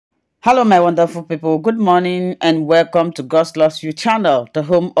Hello, my wonderful people. Good morning and welcome to God's Lost You channel, the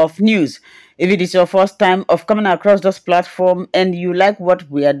home of news. If it is your first time of coming across this platform and you like what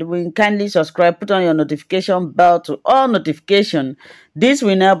we are doing, kindly subscribe, put on your notification bell to all notification. This will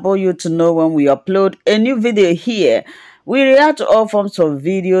enable you to know when we upload a new video here. We react to all forms of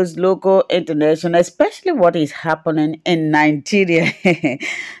videos, local, international, especially what is happening in Nigeria.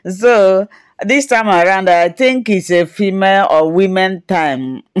 So, this time around, I think it's a female or women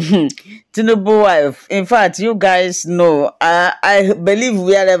time. Tinubu wife. In fact, you guys know, I believe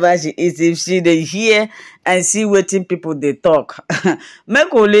wherever she is, if she dey hear and see wetin people they talk,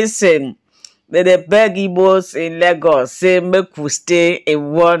 make we listen. They beg Igbos in Lagos, say make we stay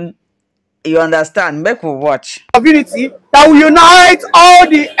in one. You understand? Make we watch. Community that will unite all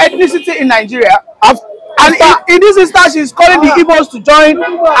the ethnicity in Nigeria. And in this instance, she's calling the Igbos to join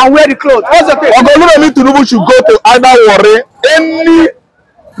and wear the clothes. What's the case? Tinubu should go to either Warri, any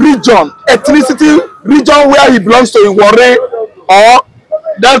region, ethnicity region where he belongs to, in Warri or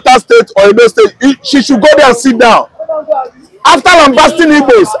Delta State or Edo State. She should go there and sit down. After lambasting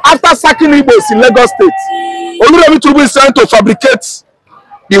Igbos, after sacking Igbos in Lagos State, Tinubu is trying to fabricate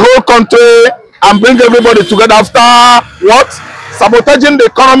the whole country and bring everybody together after what? Sabotaging the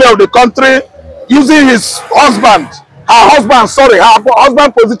economy of the country, using her husband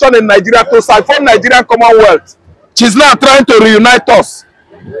position in Nigeria to siphon Nigerian Commonwealth. She's now trying to reunite us.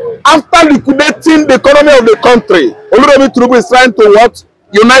 After liquidating the economy of the country, Tinubu is trying to what?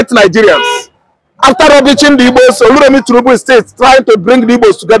 Unite Nigerians. After rubbishing the Igbos, Tinubu is trying to bring the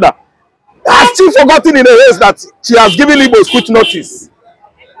Igbos together. Has she forgotten in a race that she has given Igbos quick notice?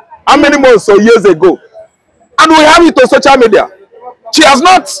 How many months or years ago? And we have it on social media. She has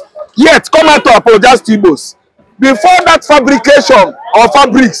not yet come out to apologize to Igbos. Before that fabrication or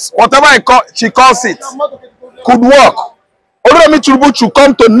fabrics, whatever she calls it, could work, Tinubu should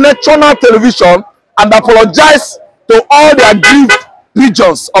come to national television and apologize to all the aggrieved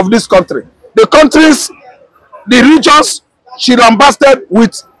regions of this country. The regions she lambasted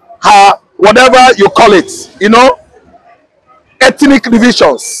with her, whatever you call it, ethnic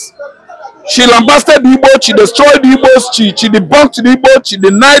divisions. She lambasted the Igbos, she destroyed the Igbos, she debunked the Igbos, she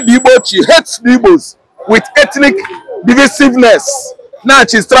denied the Igbos, she hates the Igbos with ethnic divisiveness. Now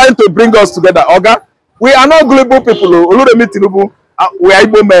she's trying to bring us together. Oga, we are not global people. Tinubu, we are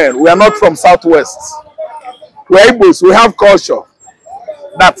Igbo men. We are not from Southwest. We are Igbos. We have culture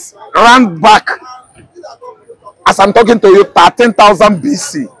that ran back, as I'm talking to you, 13,000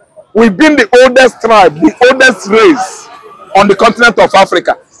 BC. We've been the oldest tribe, the oldest race on the continent of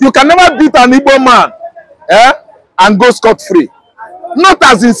Africa. You can never beat an Igbo man and go scot-free. Not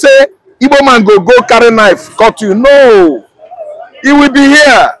as in say, Igbo man go carry knife, cut you. No. He will be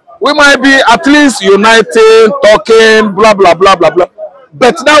here. We might be at least uniting, talking, blah, blah, blah, blah, blah.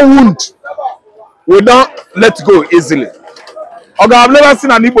 But that wound, we don't let go easily. Okay, I've never seen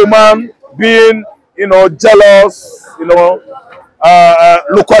an Igbo man being, jealous,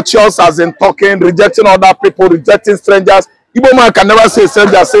 loquacious as in talking, rejecting other people, rejecting strangers. Igbo man can never say a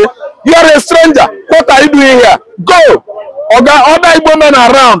stranger, say, you are a stranger. What are you doing here? Go. Other Igbo men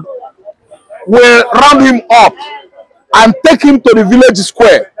around will round him up and take him to the village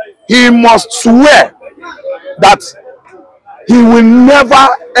square. He must swear that he will never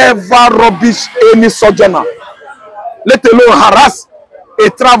ever rubbish any sojourner, let alone harass a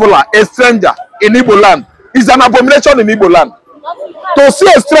traveler, a stranger in Igbo land. It's an abomination in Igbo land. To see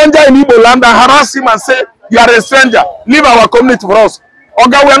a stranger in Igbo land and harass him and say, you are a stranger, leave our community for us.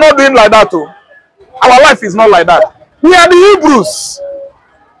 Oga, we are not doing like that too. Our life is not like that. We are the Hebrews.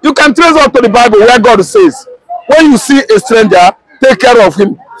 You can trace out to the Bible where God says, when you see a stranger, take care of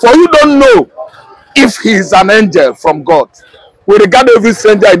him. For you don't know if he is an angel from God. We regard every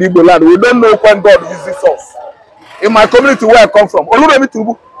stranger in Igbo land. We don't know when God visits us. In my community where I come from,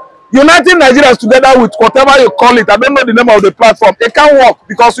 uniting Nigerians together with whatever you call it, I don't know the name of the platform, it can't work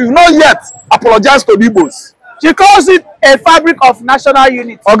because we've not yet apologized to the Igbos. She calls it a fabric of national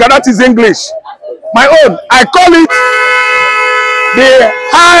unity. Okay, that is English. My own, I call it the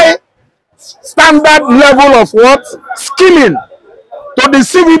high standard level of what? Scheming to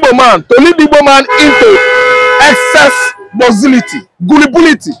deceive Igbo man, to lead Igbo man into excess docility,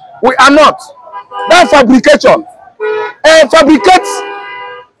 gullibility. We are not. That fabrication.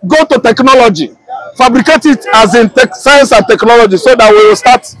 Go to technology. Fabricate it as in science and technology so that we will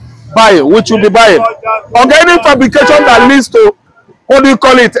start buying, which will be buying. Organic fabrication that leads to, what do you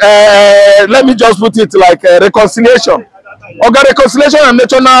call it? Let me just put it like reconciliation. Organic reconciliation and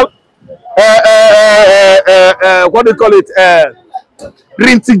national, what do you call it?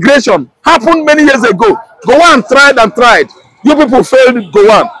 Reintegration happened many years ago. Go on, tried and tried. You people failed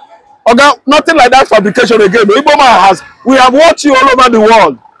Go on. Okay, nothing like that fabrication again. The Igbo man has, we have watched you all over the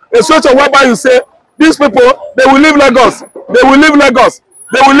world. A situation whereby you say, these people, they will leave Lagos. They will leave Lagos.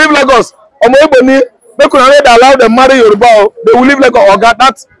 They will leave Lagos. Omo Igbo they could already allow them marry Yoruba. They will leave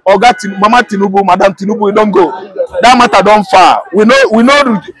Lagos. Mama Tinubu, Madam Tinubu, we don't go. That matter don't far. We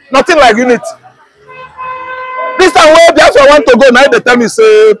know nothing like unity. This time where that's where I want to go. Now they tell me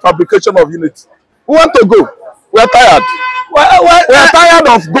say fabrication of unity. We want to go. We are tired. We are tired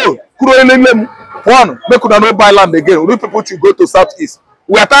of go. One, make una no buy land again. We people should go to southeast.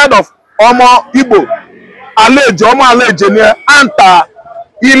 We are tired of Omo Igbo, Alejo, Omo Alejo near Anta,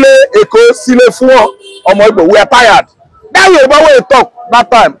 Ile, Eko, Sile Fuo, Omo Igbo. We are tired. That Yoruba way you talk that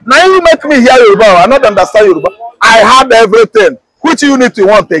time. Now you make me hear Yoruba. I not understand Yoruba. I had everything. Which unit you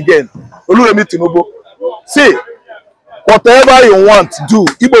want again? Oluremi Tinubu. See, whatever you want, do.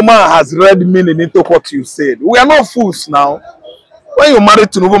 Igbo man has read meaning into what you said. We are not fools now. When you marry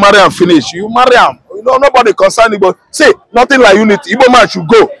Tinubu, marry and finish. You marry him. You know, nobody concerned Igbo. See, nothing like unity. Igbo man should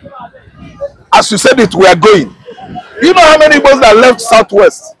go. As you said it, we are going. You know how many Igbos that left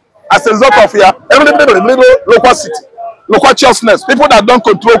Southwest as a result of here? Local city, local chiousness. People that don't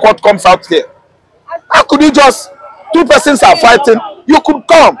control what comes out here. How could you just, two persons are fighting, you could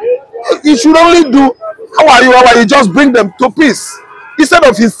come. You should only do, how are you, just bring them to peace. Instead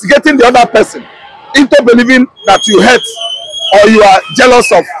of instigating the other person into believing that you hate or you are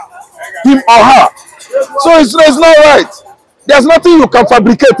jealous of him or her. So it's not right. There's nothing you can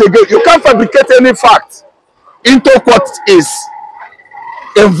fabricate again. You can't fabricate any fact into what is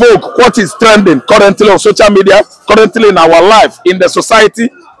in vogue, what is trending currently on social media, currently in our life, in the society.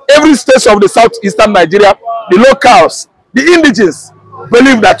 Every state of the southeastern Nigeria, the locals, the indigenous,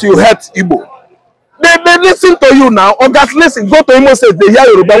 believe that you hate Igbo. They listen to you now. Or just listen, go to Imo State, they hear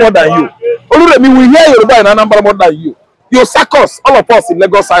Yoruba more than you. Oluremi, we hear Yoruba in Anambra more than you. You sack us, all of us in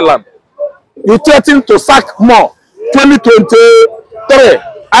Lagos Island. You threaten to sack more, 2023.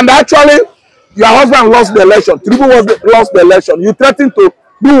 And actually, your husband lost the election. Tinubu lost the election. You threaten to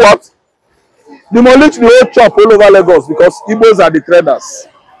do what? Demolish the whole chop all over Lagos because Igbos are the traders.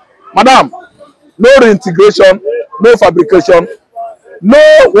 Madam, no reintegration, no fabrication, no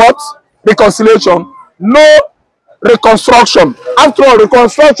what? Reconciliation, no reconstruction. After all,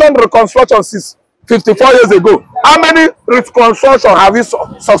 reconstruction since 54 years ago. How many reconstruction have you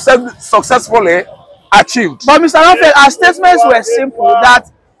successfully achieved? But Mr. Raphael, our statements were simple that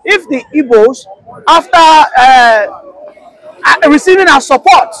if the Igbos, after receiving our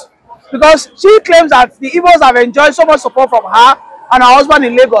support, because she claims that the Igbos have enjoyed so much support from her and her husband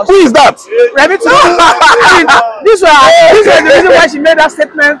in Lagos. Who is that? This was the reason why she made that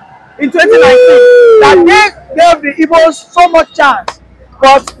statement in 2019, that they gave the Igbos so much chance,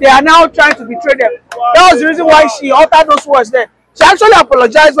 but they are now trying to betray them. That was the reason why she uttered those words there. She actually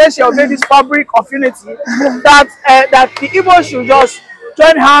apologized when she made this fabric of unity, that the Igbos should just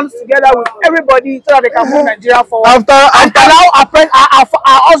join hands together with everybody so that they can move Nigeria forward. And allow our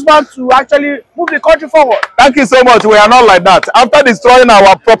husband to actually move the country forward. Thank you so much. We are not like that. After destroying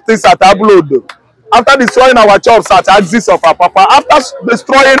our properties at Ablodo, after destroying our jobs at Axis of our Papa, after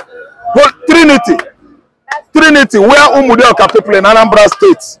destroying Trinity, where Umudeoka people in Anambra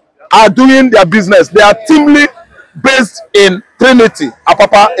State are doing their business. They are teamly based in Trinity,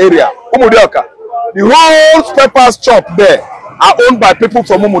 Apapa area, Umudeoka. The whole peppers shop there are owned by people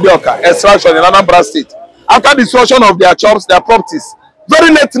from Umudeoka, extraction in Anambra State. After destruction of their shops, their properties, very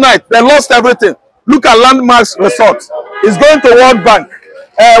late night, they lost everything. Look at Landmarks Resort. It's going to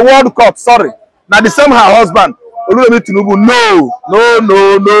World Cup, sorry. Now the same her husband, Oluremi Tinubu, no.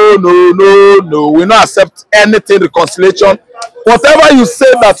 We not accept anything, reconciliation. Whatever you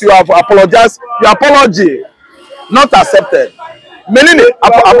say that you have apologized, your apology not accepted. Menini,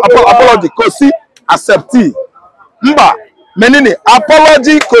 apology, kosi, acceptee. Mba, menini,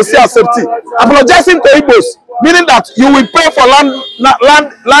 apology, kosi, acceptee. Apologizing to Igbos, meaning that you will pay for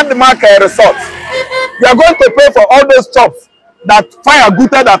landmark resort. You are going to pay for all those shops that fire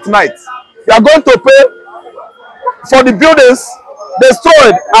gooted at night. You are going to pay for the buildings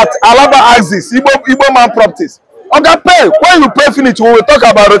destroyed at Alaba Axis, Igbo man properties. Okay, pay. When you pay finish, we will talk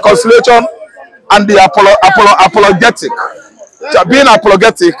about reconciliation and the apologetic. Being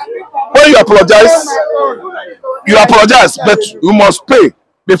apologetic, when you apologize, but you must pay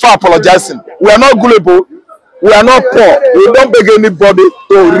before apologizing. We are not gullible, we are not poor, we don't beg anybody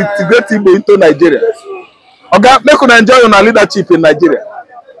to reintegrate Igbo into Nigeria. Okay, make us enjoy your leadership in Nigeria.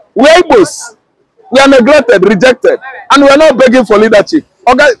 We are Igbos. We are neglected, rejected, and we are not begging for leadership.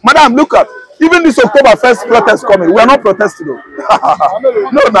 Okay, madam, look at Even this October 1st protest coming, we are not protesting though.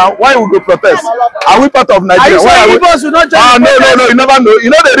 No, now why would we protest? Are we part of Nigeria? Are you saying Igbos will not join? No, you never know. You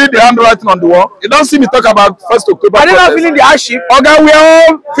know they read the handwriting on the wall. You don't see me talk about 1st October. Are they not feeling the hardship? Okay, we are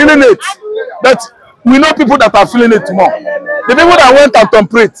all feeling it. But we know people that are feeling it more. The people that went and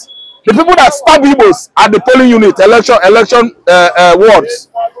temperate, the people that stab Igbos at the polling unit, election wards.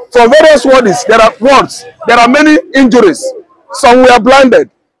 For various wards, there are many injuries. Some were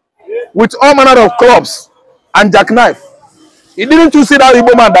blinded with all manner of clubs and jackknife. He didn't you see that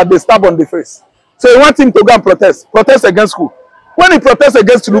Igbo man that they stab on the face? So he wants him to go and protest against who? When he protests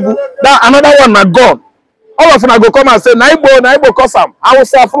against Tinubu, that another one na gone. All of them go come and say, na Igbo cause am. I will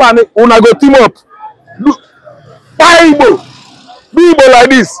say, Fulani, una go team up. Why Igbo? Be Igbo like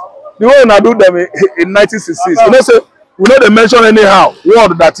this. The way una do them in 1960s. You know, say, we know they mention anyhow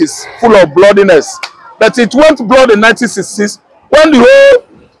word that is full of bloodiness. But it went blood in 1960s when the whole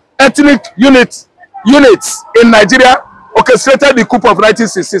ethnic units in Nigeria orchestrated the coup of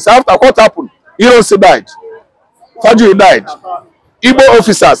 1960s. After what happened? Ironsi died. Faji died. Igbo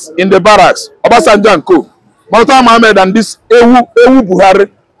officers in the barracks, Obasanjo and Co. Murtala Mohammed and this Ewu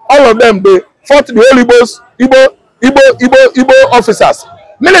Buhari, all of them, they fought the whole Igbo officers.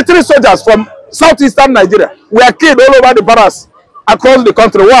 Military soldiers from southeastern Nigeria were killed all over the barracks across the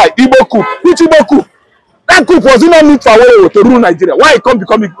country. Why? Igbo coup. Which Igbo coup? That coup was not meant for Awolowo to rule Nigeria. Why it can't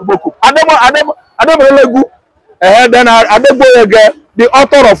become Igbo coup? Ademo then Adegboyega, the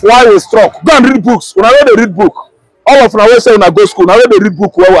author of Why We Struck. Go and read books. When I read the read book, all of them always say when I go school, now they read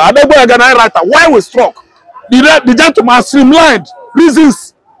book. Adegboyega and I write Why We Struck. The gentleman streamlined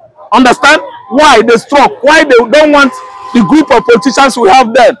reasons. Understand why they struck? Why they don't want the group of politicians we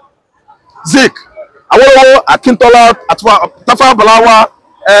have then? Zik, Awolowo, Akintola, Tafawa Balewa,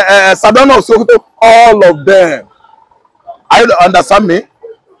 Sardauna Sokoto, all of them. I understand me.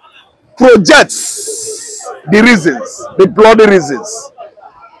 Projects the reasons, the bloody reasons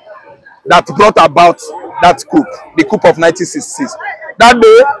that brought about that coup, the coup of 1966. That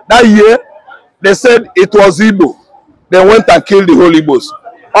day, that year, they said it was Igbo. They went and killed the whole Igbos.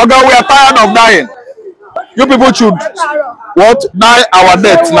 Oga, we are tired of dying. You people should die our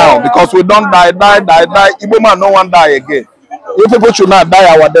death now because we don't die. Igbo man, no one die again. You people should not die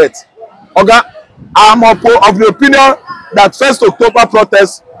our death. Oga, I'm of the opinion that 1st October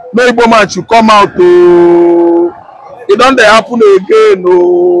protest, no Igbo man should come out to. It don't happen again.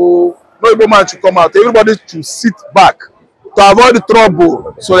 No Igbo man should come out. Everybody should sit back to avoid the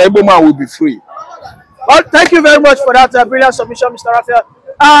trouble, so the Igbo man will be free. Well, thank you very much for that brilliant submission, Mr. Raphael.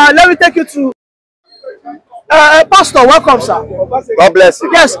 Let me take you to Pastor. Welcome, sir. God bless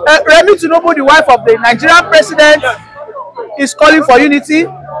you. Yes, Remi Tinubu, the wife of the Nigerian president, is calling for unity,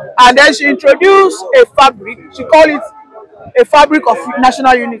 and then she introduced a fabric. She called it a fabric of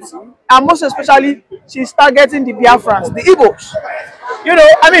national unity, and most especially, she's targeting the Biafrans, the Igbos. You know,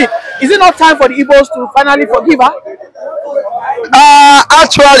 I mean, is it not time for the Igbos to finally forgive her?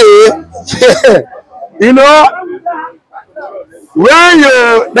 Actually, you know, when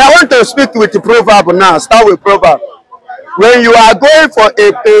they want to speak with the proverb now, start with proverb. When you are going for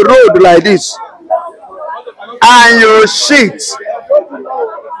a road like this and you shit,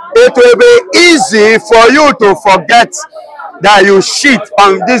 it will be easy for you to forget that you shit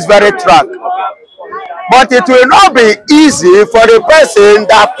on this very track. But it will not be easy for the person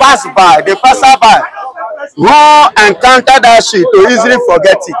that pass by, the passerby, who encounter that shit to easily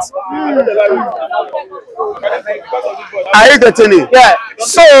forget it. Are you getting it? Yeah.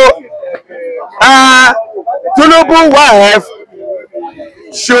 So, Tinubu wife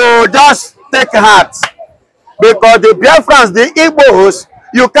should just take heart, because the Biafrans, the Igbos,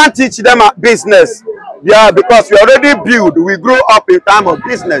 you can't teach them business. Yeah, because we already build, we grew up in time of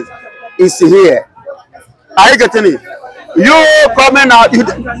business. It's here. Are you getting it? You coming out,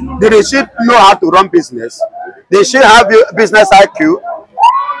 they should know how to run business. They should have business IQ.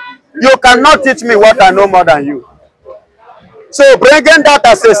 You cannot teach me what I know more than you. So bringing that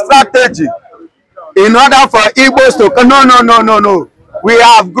as a strategy in order for Igbos to no. We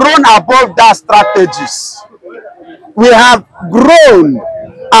have grown above that strategies. We have grown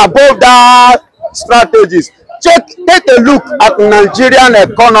above that strategies. Take a look at Nigerian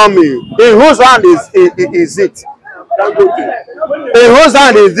economy. In whose hand is it? In whose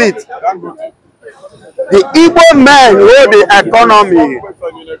hand is it? The Igbo men hold the economy.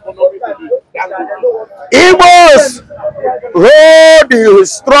 Igbos hold the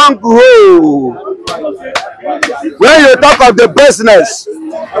strong hold. When you talk of the business,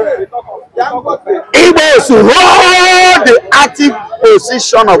 Igbos hold the active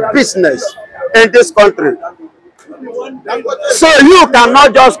position of business in this country. So you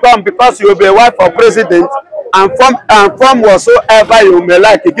cannot just come because you will be a wife of president and form whatsoever you may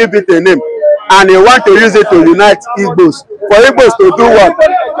like, you give it a name, and you want to use it to unite Igbos. For Igbos to do what?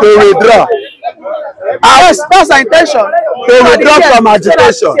 To withdraw. Yes, that's our intention. To withdraw from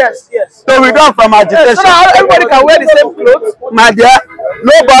agitation. Yes, yes. To withdraw from agitation. Yes, so that everybody can wear the same clothes. My dear,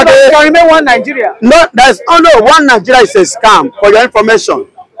 nobody can remain one Nigeria. No, there's only one Nigeria is a scam, for your information.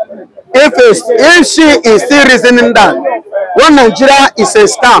 If she is still reasoning that one Nigeria is a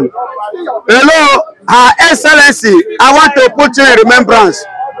scam, hello, Her Excellency, I want to put you in remembrance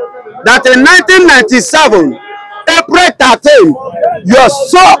that in 1997, April 13, your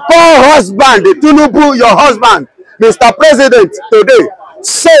so-called husband, Tinubu, your husband, Mr. President, today,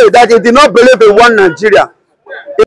 say that he did not believe in one Nigeria.